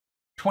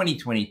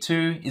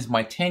2022 is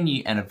my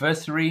 10-year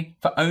anniversary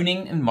for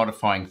owning and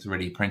modifying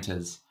 3D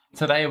printers.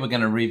 Today we're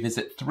going to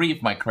revisit 3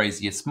 of my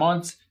craziest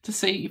mods to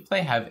see if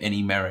they have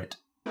any merit.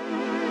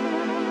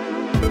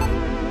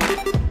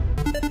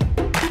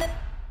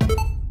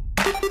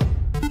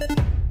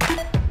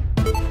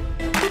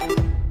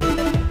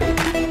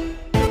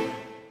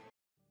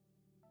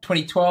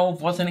 "2012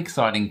 was an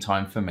exciting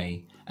time for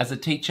me. As a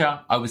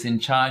teacher, I was in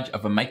charge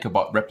of a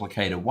MakerBot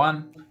Replicator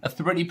 1, a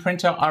 3D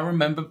printer I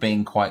remember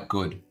being quite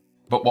good.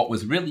 But what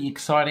was really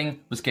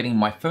exciting was getting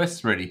my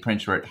first 3D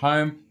printer at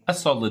home, a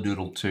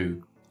Solidoodle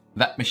 2.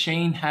 That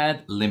machine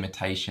had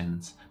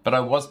limitations, but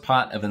I was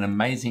part of an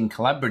amazing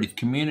collaborative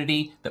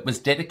community that was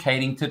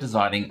dedicating to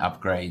designing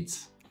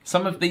upgrades.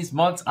 Some of these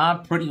mods are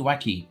pretty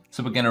wacky,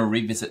 so we're going to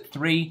revisit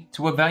 3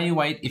 to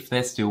evaluate if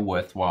they're still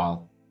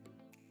worthwhile.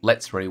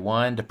 Let's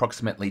rewind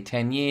approximately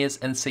 10 years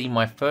and see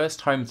my first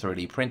home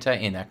 3D printer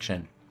in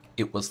action.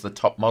 It was the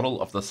top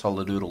model of the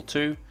Solidoodle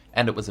 2,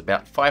 and it was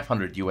about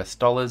 $500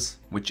 US,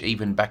 which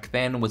even back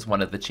then was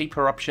one of the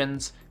cheaper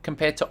options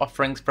compared to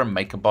offerings from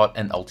MakerBot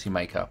and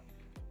Ultimaker.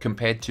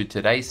 Compared to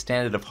today's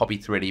standard of hobby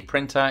 3D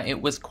printer, it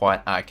was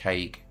quite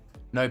archaic.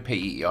 No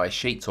PEI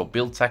sheets or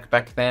build tack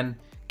back then,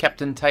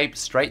 Captain Tape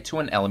straight to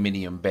an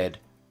aluminium bed.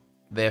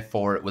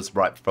 Therefore it was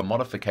ripe for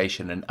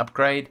modification and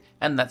upgrade,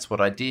 and that's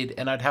what I did,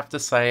 and I'd have to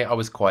say I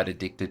was quite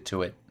addicted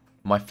to it.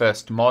 My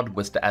first mod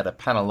was to add a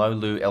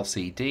Panalolu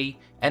LCD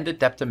and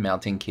adapter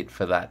mounting kit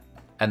for that.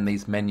 And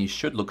these menus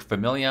should look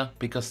familiar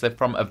because they're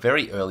from a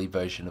very early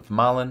version of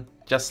Marlin,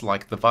 just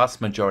like the vast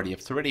majority of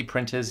 3D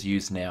printers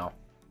use now.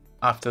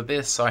 After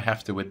this, I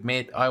have to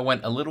admit, I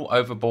went a little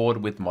overboard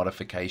with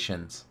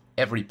modifications.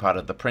 Every part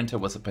of the printer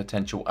was a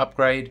potential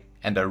upgrade,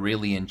 and I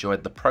really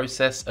enjoyed the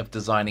process of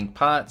designing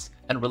parts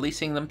and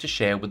releasing them to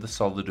share with the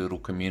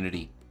Solidoodle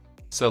community.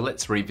 So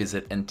let's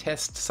revisit and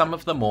test some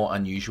of the more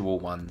unusual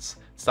ones,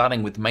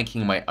 starting with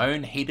making my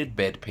own heated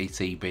bed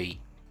PCB.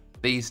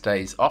 These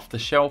days,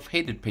 off-the-shelf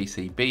heated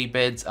PCB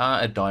beds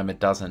are a dime a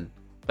dozen.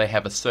 They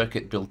have a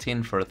circuit built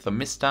in for a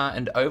thermistor,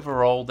 and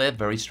overall they're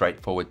very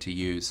straightforward to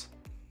use.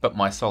 But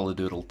my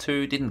Solidoodle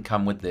 2 didn't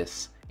come with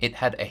this. It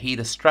had a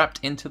heater strapped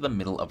into the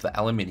middle of the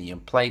aluminium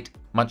plate,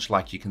 much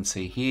like you can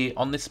see here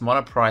on this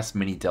Monoprice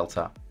Mini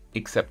Delta.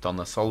 Except on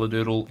the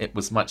Solidoodle it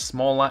was much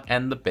smaller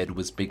and the bed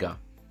was bigger.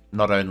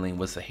 Not only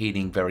was the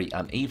heating very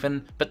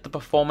uneven, but the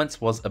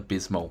performance was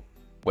abysmal.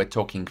 We're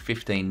talking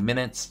 15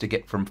 minutes to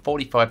get from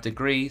 45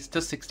 degrees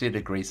to 60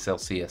 degrees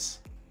Celsius.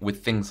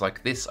 With things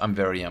like this, I'm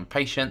very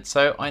impatient,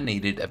 so I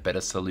needed a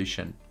better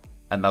solution.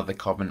 Another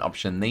common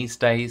option these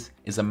days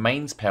is a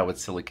mains-powered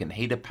silicon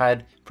heater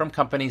pad from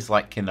companies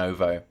like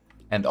Kinovo.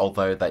 And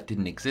although that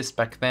didn't exist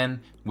back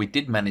then, we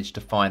did manage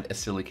to find a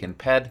silicon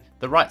pad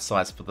the right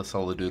size for the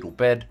Solidoodle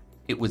bed.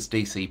 It was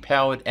DC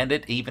powered and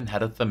it even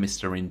had a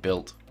thermistor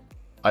inbuilt.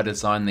 I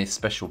designed these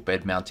special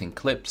bed mounting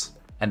clips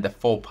and a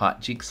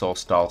 4-part jigsaw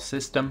style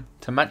system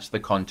to match the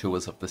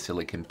contours of the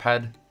silicon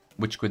pad,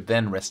 which could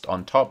then rest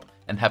on top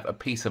and have a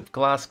piece of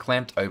glass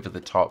clamped over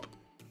the top.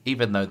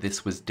 Even though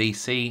this was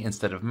DC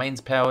instead of mains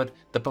powered,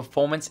 the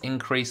performance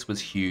increase was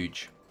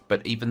huge.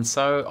 But even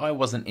so, I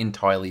wasn't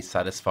entirely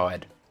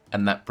satisfied.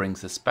 And that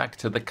brings us back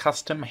to the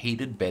custom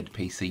heated bed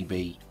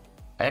PCB.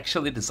 I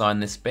actually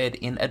designed this bed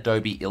in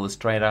Adobe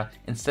Illustrator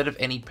instead of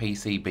any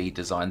PCB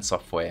design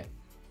software.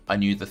 I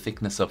knew the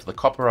thickness of the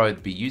copper I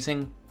would be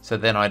using, so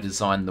then I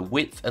designed the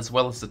width as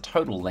well as the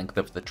total length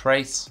of the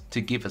trace to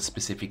give a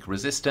specific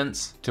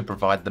resistance to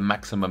provide the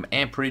maximum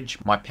amperage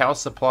my power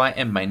supply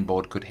and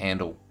mainboard could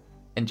handle.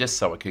 And just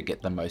so I could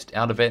get the most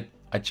out of it,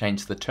 I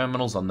changed the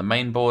terminals on the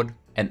mainboard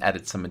and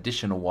added some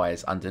additional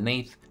wires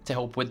underneath to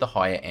help with the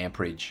higher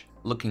amperage.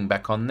 Looking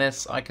back on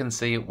this, I can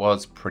see it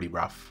was pretty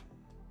rough.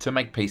 To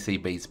make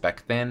PCBs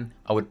back then,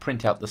 I would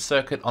print out the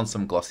circuit on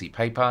some glossy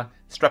paper,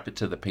 strap it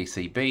to the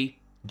PCB,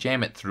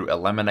 jam it through a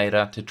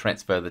laminator to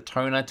transfer the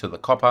toner to the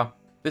copper.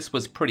 This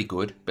was pretty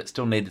good, but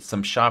still needed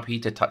some Sharpie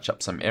to touch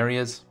up some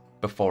areas,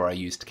 before I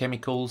used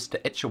chemicals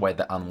to etch away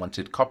the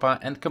unwanted copper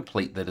and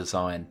complete the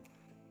design.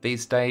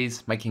 These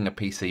days, making a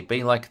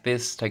PCB like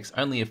this takes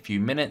only a few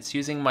minutes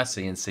using my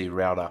CNC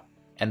router,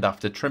 and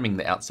after trimming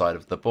the outside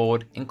of the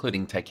board,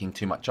 including taking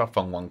too much off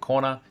on one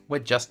corner, we're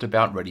just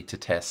about ready to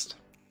test.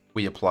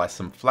 We apply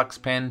some flux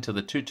pen to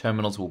the 2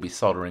 terminals we'll be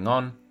soldering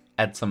on,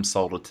 add some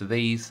solder to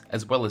these,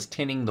 as well as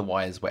tinning the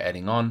wires we're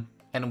adding on,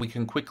 and we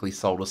can quickly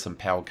solder some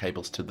power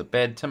cables to the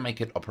bed to make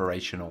it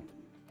operational.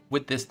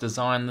 With this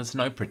design, there's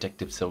no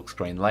protective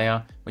silkscreen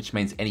layer, which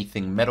means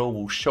anything metal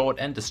will short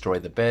and destroy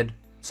the bed,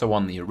 so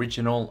on the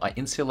original, I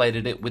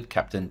insulated it with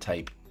Captain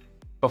Tape.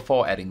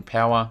 Before adding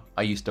power,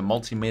 I used a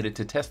multimeter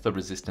to test the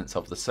resistance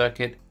of the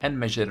circuit and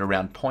measured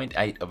around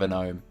 0.8 of an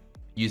ohm.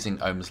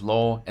 Using Ohm's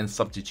law and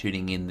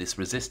substituting in this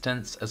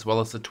resistance as well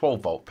as the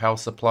 12 volt power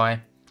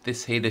supply,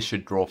 this heater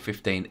should draw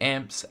 15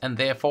 amps and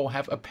therefore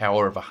have a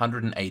power of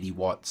 180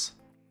 watts.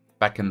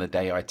 Back in the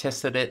day I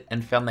tested it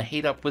and found the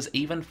heat up was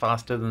even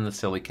faster than the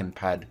silicon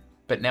pad.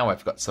 But now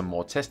I've got some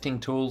more testing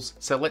tools,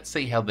 so let's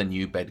see how the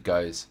new bed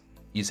goes.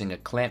 Using a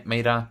clamp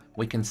meter,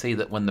 we can see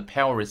that when the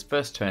power is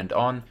first turned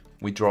on,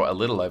 We draw a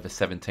little over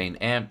 17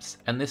 amps,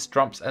 and this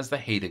drops as the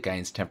heater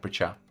gains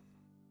temperature.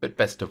 But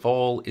best of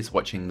all is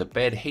watching the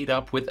bed heat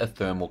up with a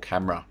thermal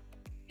camera.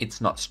 It's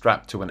not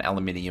strapped to an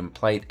aluminium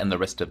plate and the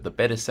rest of the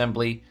bed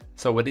assembly,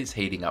 so it is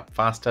heating up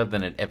faster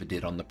than it ever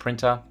did on the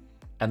printer,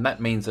 and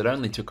that means it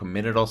only took a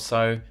minute or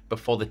so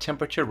before the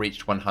temperature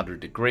reached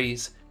 100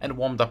 degrees and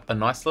warmed up a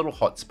nice little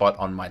hot spot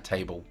on my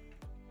table.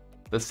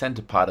 The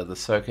center part of the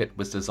circuit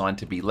was designed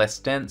to be less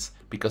dense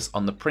because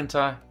on the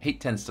printer,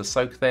 heat tends to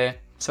soak there,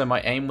 so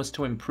my aim was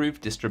to improve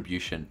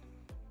distribution.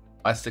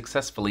 I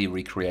successfully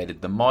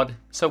recreated the mod,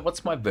 so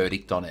what's my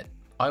verdict on it?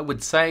 I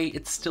would say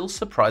it's still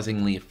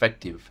surprisingly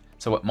effective,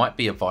 so it might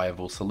be a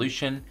viable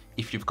solution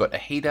if you've got a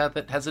heater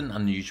that has an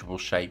unusual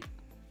shape.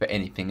 For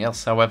anything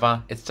else,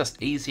 however, it's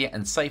just easier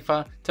and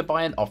safer to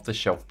buy an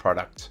off-the-shelf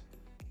product.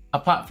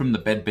 Apart from the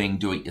bed being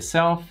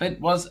do-it-yourself, it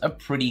was a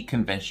pretty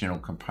conventional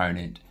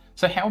component.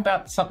 So how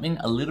about something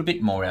a little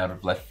bit more out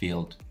of left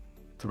field?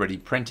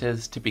 3D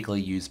printers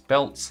typically use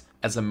belts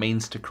as a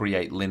means to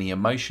create linear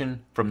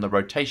motion from the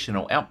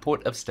rotational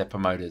output of stepper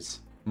motors.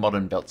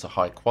 Modern belts are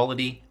high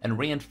quality and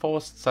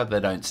reinforced so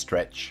they don't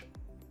stretch.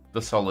 The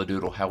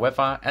Solidoodle,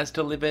 however, as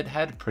delivered,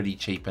 had pretty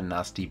cheap and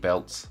nasty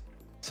belts.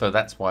 So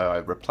that's why I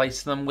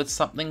replaced them with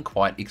something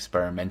quite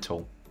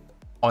experimental.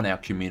 On our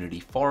community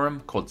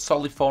forum called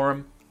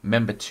Soliforum,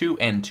 member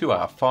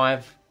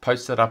 2N2R5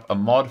 posted up a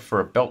mod for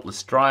a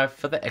beltless drive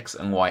for the X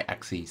and Y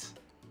axes.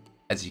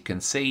 As you can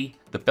see,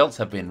 the belts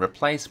have been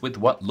replaced with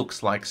what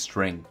looks like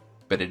string,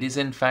 but it is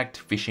in fact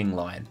fishing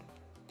line.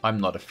 I'm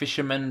not a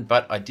fisherman,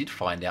 but I did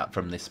find out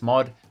from this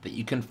mod that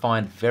you can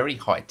find very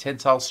high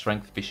tensile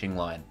strength fishing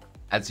line.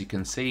 As you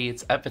can see,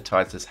 it's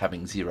advertised as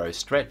having zero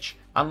stretch,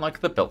 unlike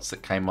the belts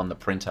that came on the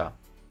printer.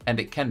 And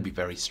it can be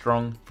very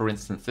strong, for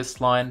instance this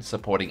line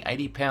supporting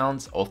 80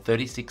 pounds or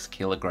 36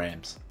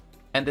 kilograms.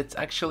 And it's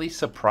actually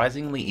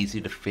surprisingly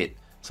easy to fit,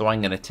 so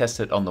I'm going to test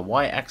it on the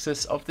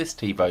Y-axis of this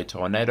Tevo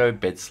Tornado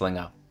bed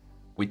slinger.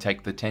 We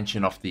take the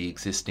tension off the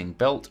existing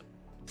belt,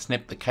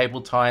 snip the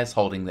cable ties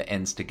holding the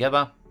ends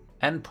together,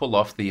 and pull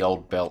off the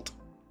old belt.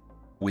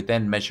 We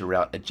then measure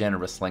out a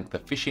generous length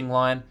of fishing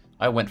line.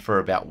 I went for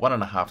about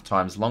 1.5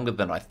 times longer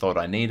than I thought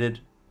I needed,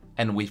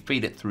 and we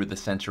feed it through the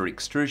center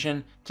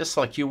extrusion just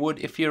like you would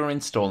if you were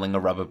installing a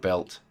rubber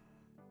belt.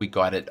 We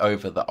guide it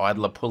over the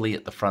idler pulley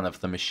at the front of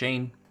the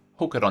machine,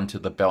 hook it onto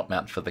the belt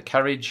mount for the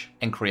carriage,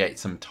 and create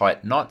some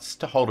tight knots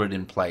to hold it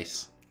in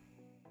place.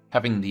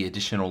 Having the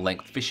additional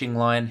length fishing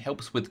line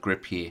helps with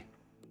grip here.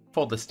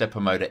 For the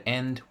stepper motor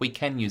end, we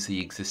can use the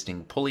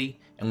existing pulley,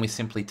 and we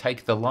simply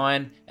take the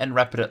line and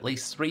wrap it at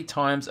least 3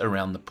 times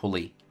around the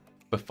pulley,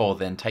 before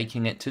then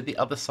taking it to the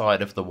other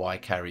side of the Y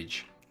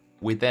carriage.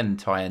 We then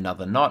tie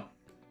another knot,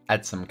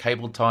 add some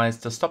cable ties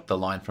to stop the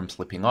line from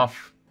slipping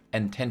off,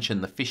 and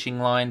tension the fishing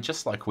line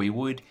just like we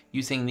would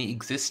using the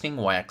existing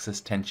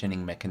Y-axis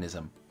tensioning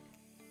mechanism.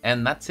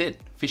 And that's it,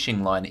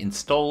 fishing line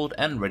installed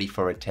and ready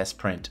for a test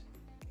print.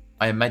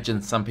 I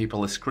imagine some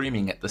people are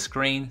screaming at the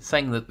screen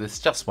saying that this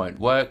just won't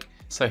work,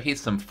 so here's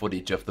some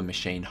footage of the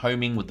machine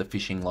homing with the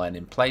fishing line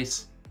in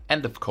place,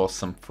 and of course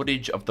some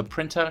footage of the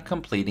printer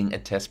completing a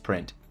test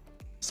print.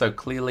 So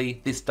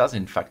clearly this does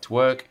in fact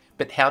work,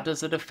 but how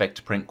does it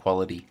affect print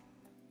quality?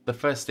 The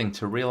first thing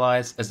to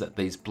realize is that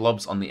these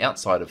blobs on the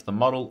outside of the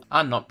model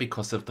are not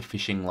because of the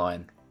fishing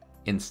line.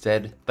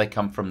 Instead, they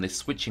come from this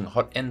switching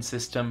hot end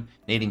system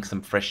needing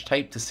some fresh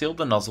tape to seal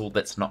the nozzle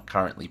that's not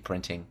currently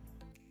printing.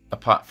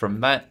 Apart from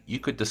that, you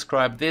could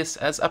describe this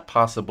as a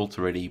passable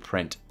 3D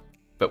print.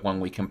 But when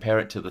we compare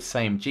it to the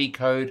same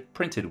G-code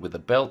printed with a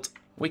belt,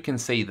 we can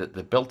see that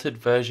the belted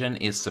version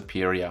is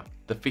superior.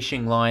 The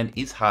fishing line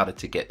is harder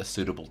to get a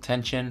suitable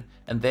tension,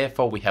 and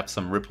therefore we have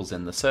some ripples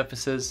in the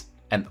surfaces,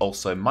 and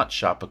also much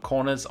sharper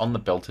corners on the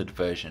belted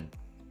version.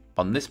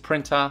 On this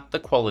printer, the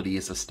quality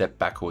is a step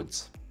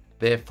backwards.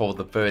 Therefore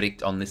the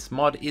verdict on this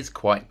mod is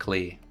quite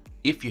clear.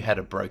 If you had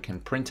a broken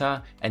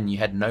printer and you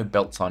had no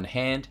belts on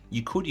hand,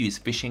 you could use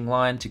fishing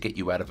line to get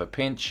you out of a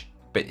pinch,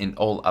 but in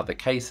all other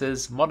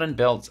cases, modern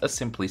belts are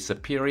simply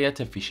superior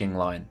to fishing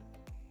line.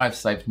 I've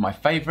saved my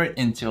favourite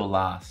until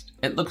last.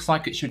 It looks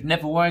like it should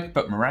never work,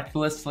 but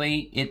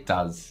miraculously it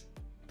does.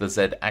 The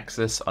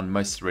Z-axis on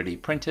most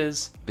 3D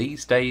printers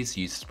these days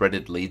use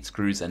threaded lead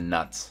screws and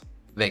nuts.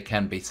 There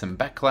can be some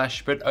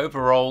backlash, but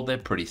overall they're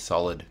pretty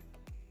solid.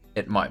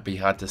 It might be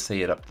hard to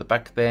see it up the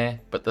back there,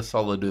 but the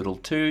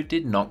Solidoodle 2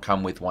 did not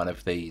come with one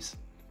of these.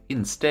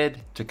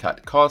 Instead, to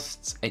cut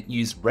costs, it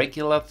used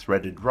regular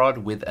threaded rod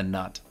with a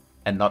nut.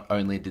 And not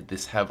only did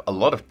this have a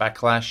lot of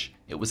backlash,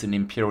 it was an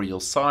imperial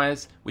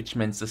size, which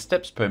means the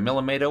steps per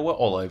millimeter were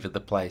all over the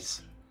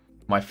place.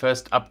 My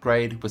first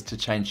upgrade was to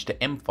change to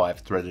M5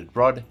 threaded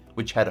rod,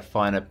 which had a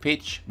finer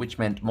pitch, which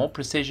meant more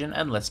precision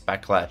and less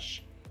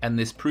backlash. And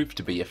this proved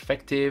to be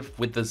effective,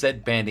 with the Z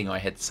banding I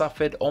had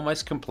suffered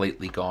almost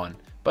completely gone.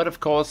 But of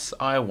course,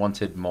 I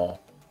wanted more.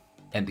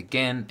 And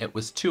again, it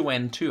was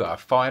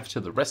 2N2R5 to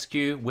the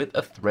rescue with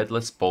a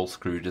threadless ball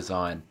screw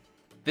design.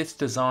 This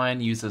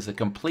design uses a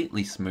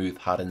completely smooth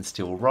hardened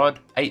steel rod,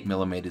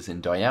 8mm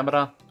in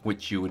diameter,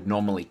 which you would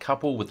normally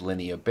couple with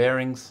linear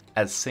bearings,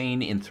 as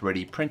seen in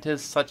 3D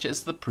printers such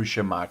as the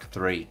Prusa Mark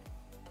III.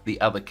 The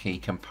other key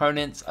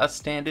components are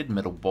standard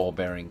metal ball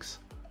bearings.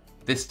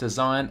 This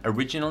design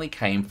originally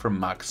came from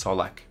Mark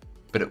Solak,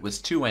 but it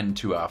was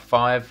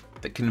 2N2R5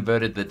 that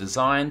converted the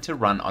design to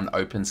run on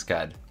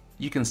OpenSCAD.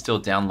 You can still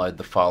download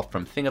the file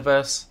from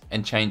Thingiverse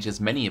and change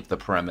as many of the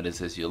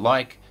parameters as you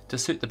like to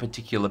suit the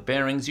particular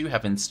bearings you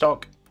have in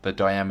stock, the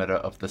diameter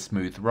of the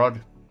smooth rod,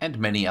 and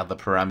many other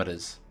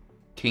parameters.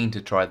 Keen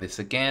to try this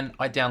again,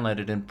 I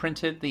downloaded and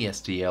printed the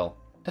STL.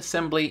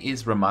 Assembly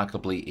is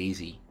remarkably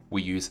easy.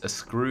 We use a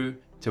screw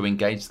to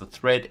engage the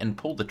thread and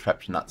pull the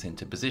trapped nuts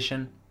into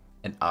position,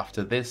 and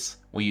after this,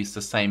 we use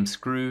the same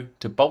screw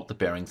to bolt the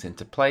bearings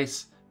into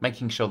place,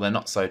 making sure they're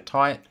not so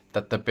tight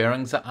that the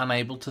bearings are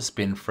unable to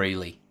spin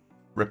freely.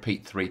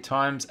 Repeat 3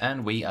 times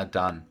and we are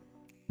done.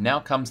 Now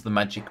comes the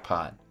magic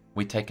part.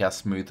 We take our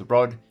smooth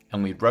rod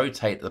and we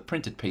rotate the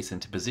printed piece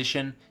into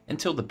position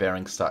until the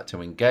bearings start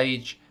to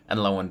engage,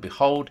 and lo and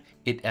behold,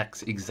 it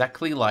acts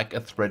exactly like a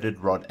threaded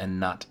rod and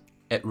nut.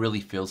 It really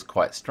feels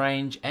quite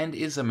strange and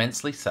is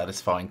immensely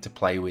satisfying to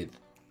play with.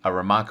 A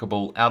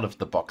remarkable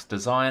out-of-the-box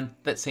design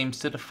that seems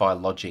to defy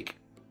logic.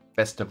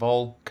 Best of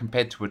all,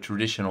 compared to a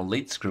traditional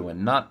lead screw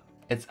and nut,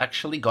 it's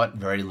actually got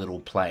very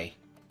little play.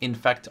 In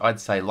fact, I'd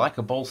say like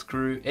a ball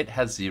screw, it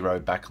has zero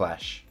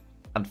backlash.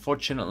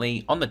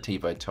 Unfortunately, on the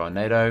Tevo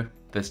Tornado,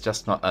 there's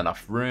just not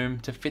enough room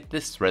to fit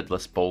this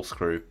threadless ball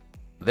screw.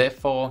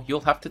 Therefore, you'll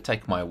have to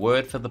take my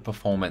word for the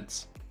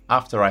performance.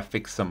 After I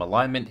fixed some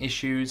alignment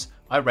issues,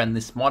 I ran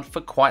this mod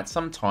for quite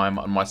some time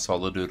on my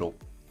Solidoodle.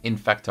 In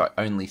fact, I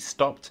only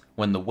stopped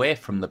when the wear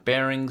from the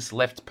bearings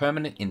left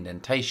permanent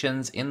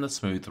indentations in the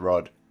smooth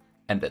rod.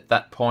 And at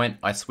that point,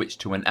 I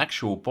switched to an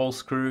actual ball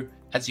screw,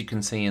 as you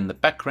can see in the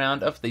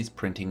background of these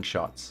printing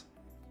shots.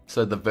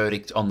 So the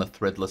verdict on the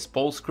threadless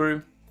ball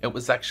screw: it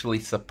was actually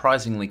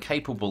surprisingly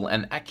capable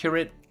and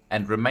accurate,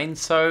 and remained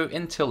so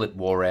until it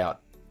wore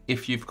out.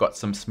 If you've got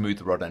some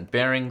smooth rod and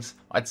bearings,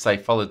 I'd say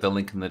follow the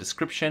link in the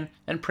description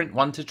and print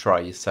one to try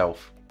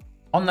yourself.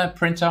 On that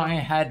printer I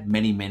had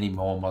many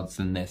more mods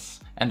than this,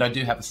 and I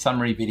do have a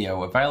summary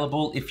video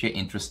available if you're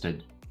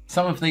interested.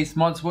 Some of these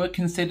mods were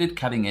considered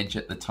cutting edge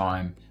at the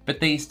time, but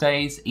these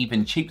days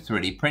even cheap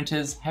 3D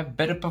printers have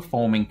better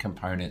performing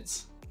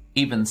components.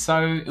 Even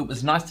so, it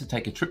was nice to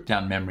take a trip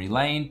down memory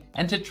lane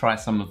and to try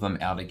some of them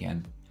out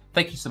again.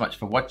 Thank you so much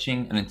for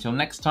watching, and until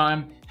next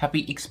time,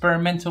 happy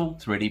experimental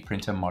 3D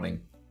printer modding.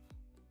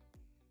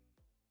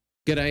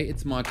 G'day,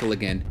 it's Michael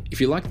again.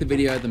 If you liked the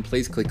video, then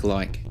please click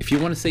like. If you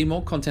want to see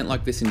more content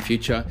like this in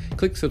future,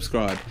 click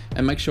subscribe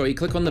and make sure you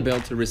click on the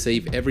bell to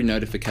receive every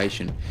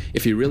notification.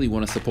 If you really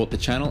want to support the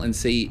channel and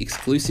see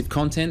exclusive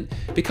content,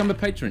 become a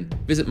patron.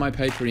 Visit my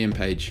Patreon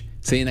page.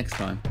 See you next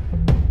time.